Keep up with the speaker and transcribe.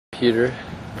Computer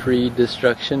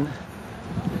pre-destruction.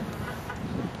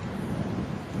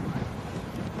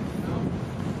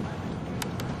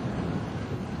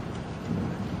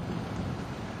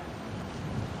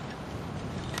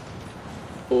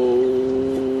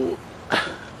 Oh,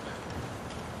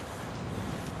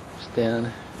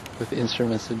 stand with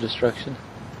instruments of destruction.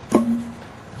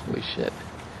 Holy shit!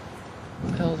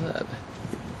 What the hell is that?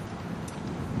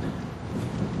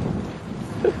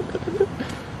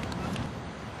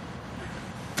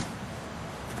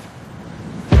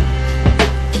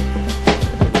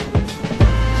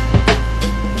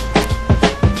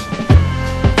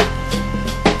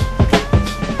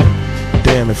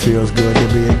 Damn, it feels good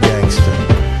to be a gangster.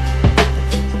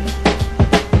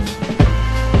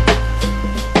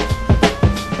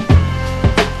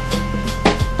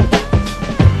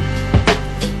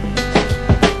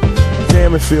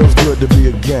 Damn, it feels good to be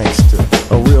a gangster.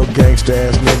 A real gangster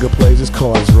ass nigga plays his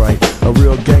cards right. A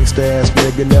real gangster ass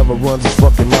nigga never runs his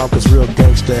fucking mouth, cause real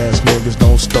gangster ass niggas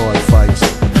don't start fights.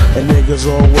 And niggas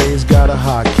always got a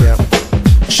high cap,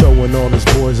 showing all his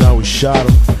boys how he shot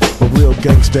him. But real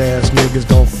gangsta ass niggas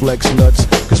don't flex nuts,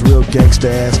 cause real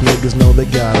gangsta ass niggas know they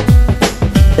got 'em.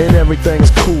 And everything's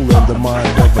cool in the mind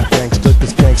of a gangster,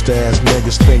 cause gangsta ass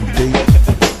niggas think deep.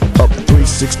 Up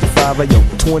 365, ayo,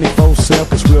 24/7,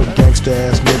 cause real gangsta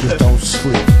ass niggas don't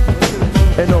sleep.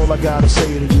 And all I gotta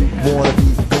say to you, gonna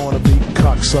be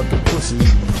cocksucking pussy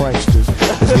pranksters,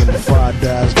 is when the fire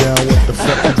dies down, what the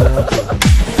fuck you gonna do?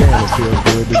 Damn, it feels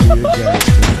good to be a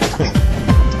gangster.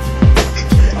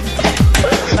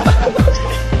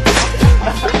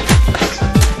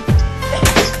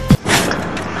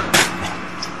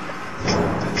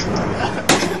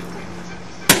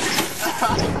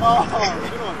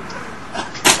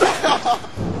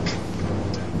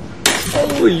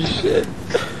 Holy shit!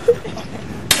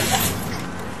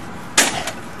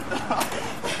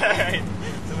 Alright,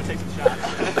 someone take some shots.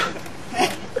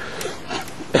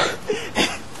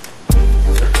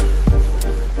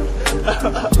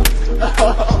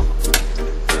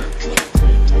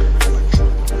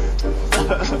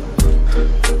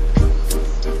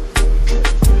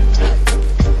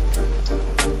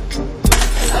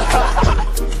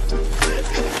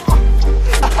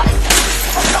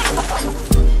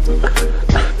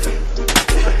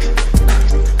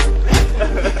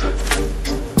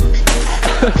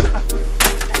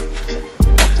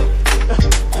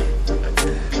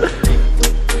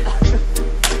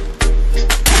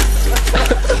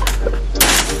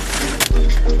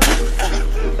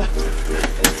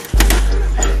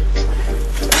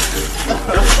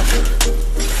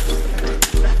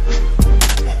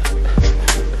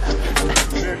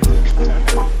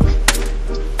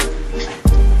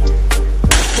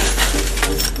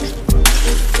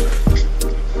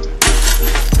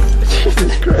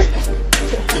 Jesus Christ!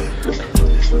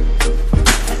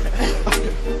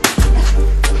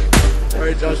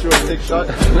 Alright, Josh, you want to take a shot?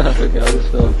 No, it's okay, I'll just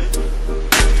film.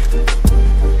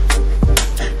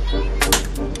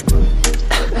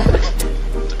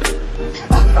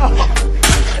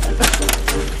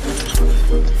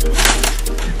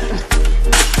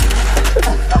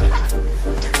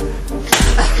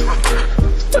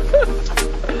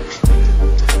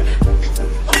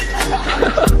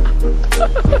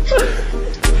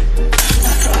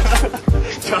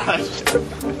 Josh.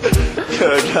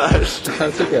 Good, Josh.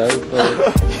 That's okay, I was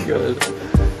fine. Good.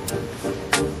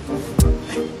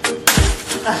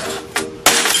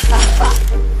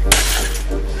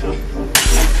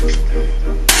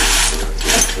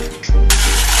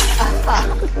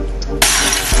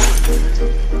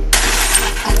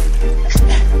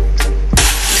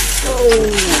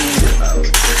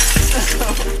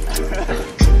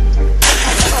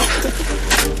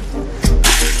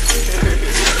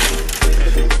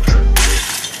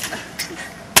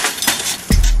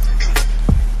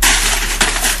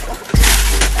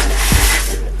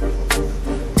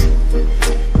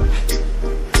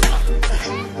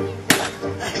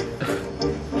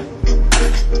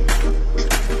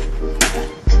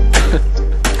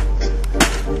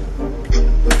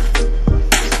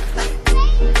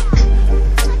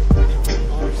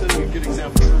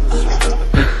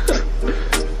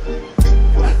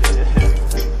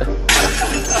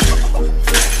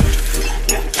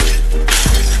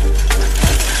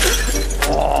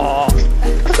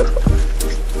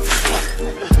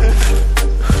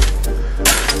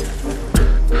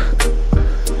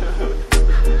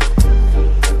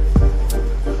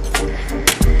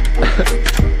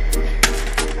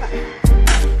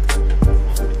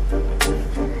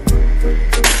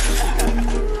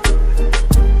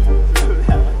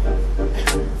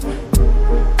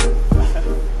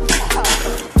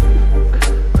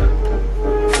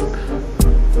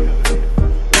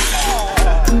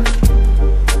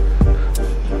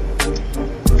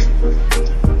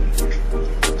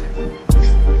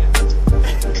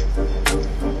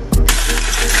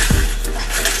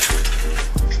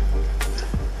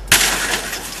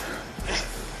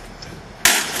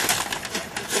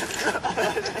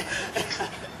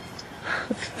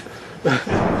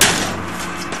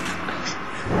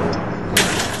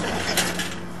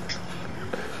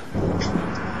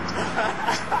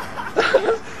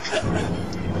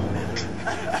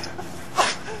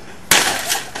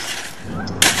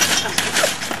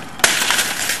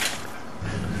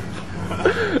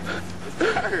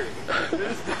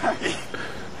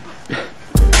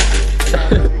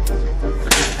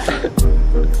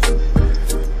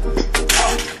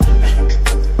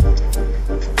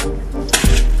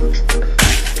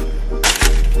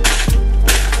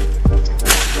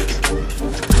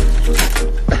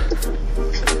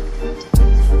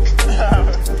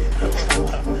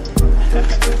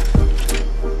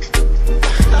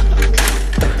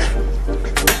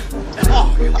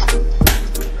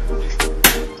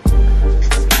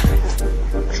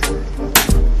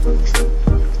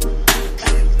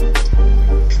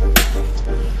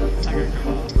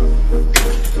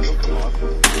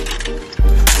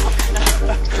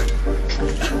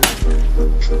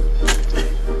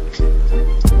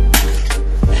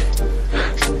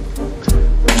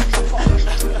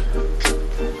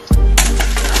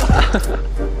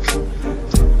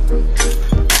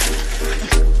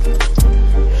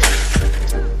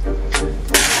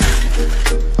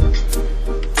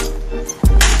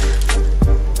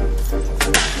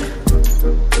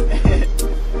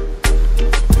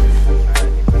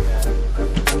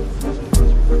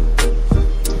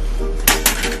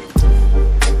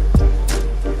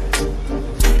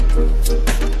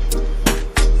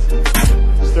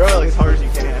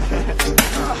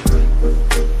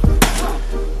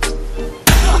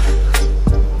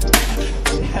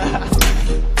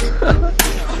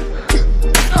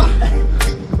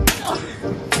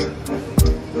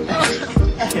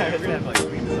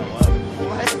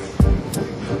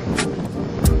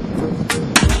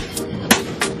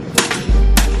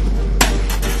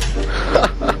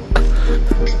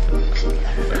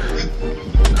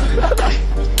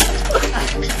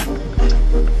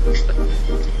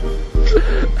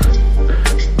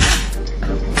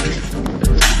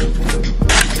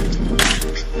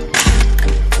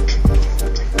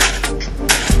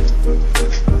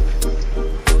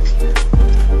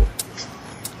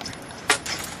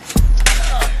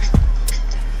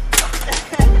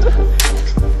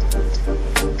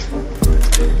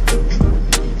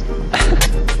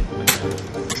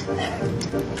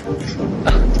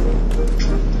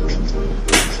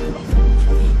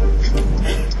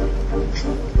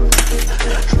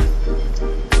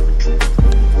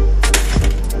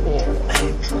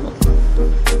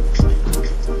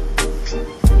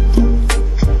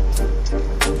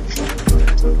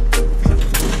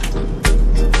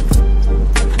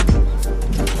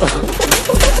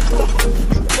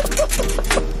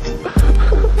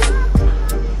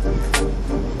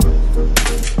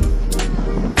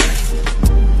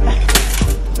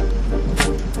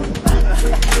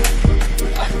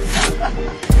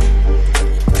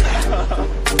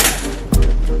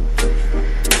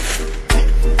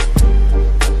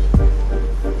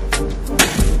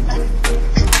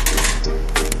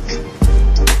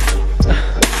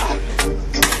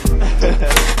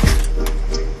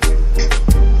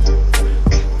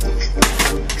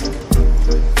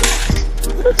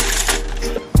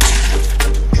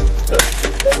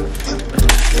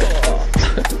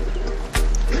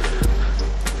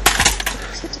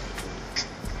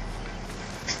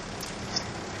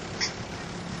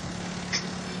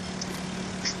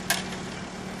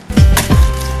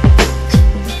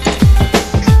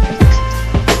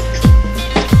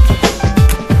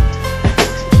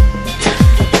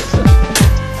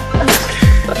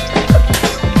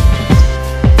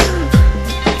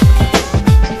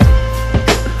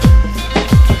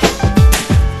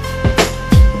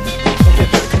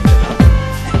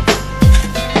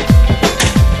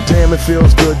 It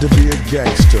feels good to be a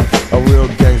gangster. A real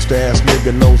gangsta ass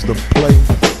nigga knows the play.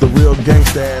 The real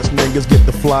gangsta ass niggas get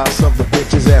the fly. Some the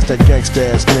bitches ask that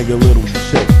gangsta ass nigga little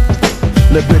shit.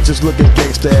 The bitches look at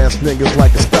gangsta ass niggas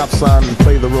like a stop sign and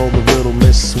play the role of Little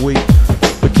Miss Sweet.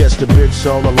 But catch the bitch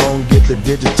all alone, get the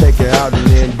digits, take her out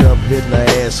and end up hitting her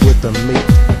ass with the meat.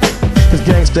 Cause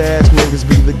gangsta ass niggas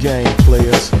be the game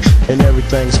players, and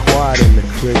everything's quiet in the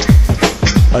clique.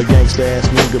 A gangsta ass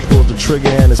nigga pulls the trigger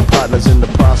and his partners in the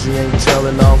posse ain't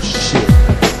telling off shit.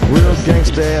 Real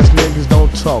gangsta ass niggas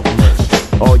don't talk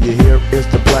much. All you hear is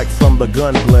the black from the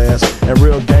gun blast. And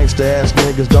real gangsta ass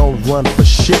niggas don't run for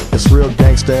shit. It's real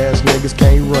gangsta ass niggas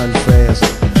can't run fast.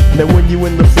 Now when you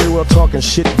in the free world talking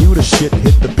shit, you the shit.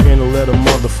 Hit the pin and let a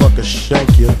motherfucker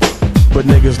shank you. But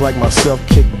niggas like myself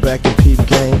kick back and peep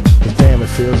game. Cause damn, it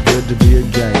feels good to be a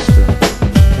gangster.